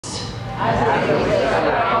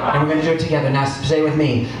And we're going to do it together. Now say with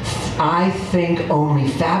me. I think only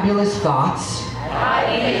fabulous thoughts.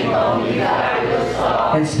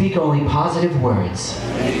 And speak only positive words.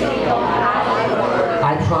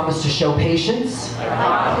 I promise to show patience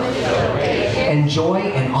and joy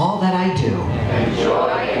in all that I do.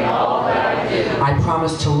 I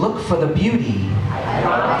promise to look for the beauty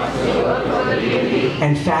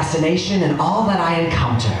and fascination in all that I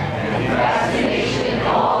encounter.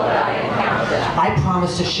 I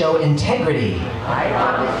promise to show integrity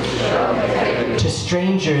to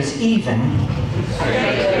strangers, even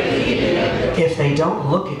if they don't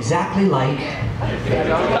look exactly like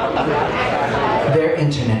their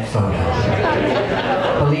internet photo.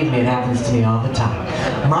 Believe me, it happens to me all the time.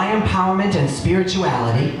 My empowerment and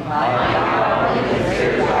spirituality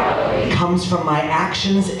comes from my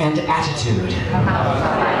actions and attitude.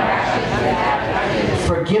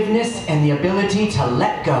 Forgiveness and the ability to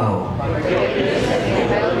let go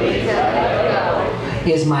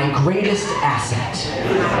is my greatest asset.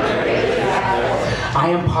 I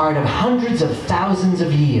am part of hundreds of thousands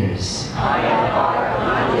of years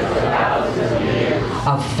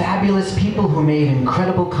of fabulous people who made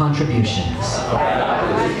incredible contributions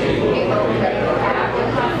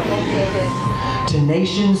to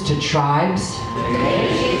nations, to tribes,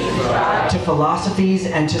 to philosophies,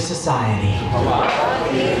 and to society.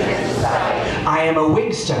 I am a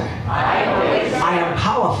Wigster. I am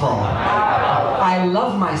powerful. I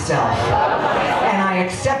love myself. And I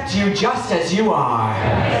accept you just as you are.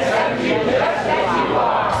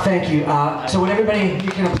 Thank you. So would everybody,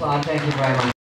 you can applaud. Thank you very much.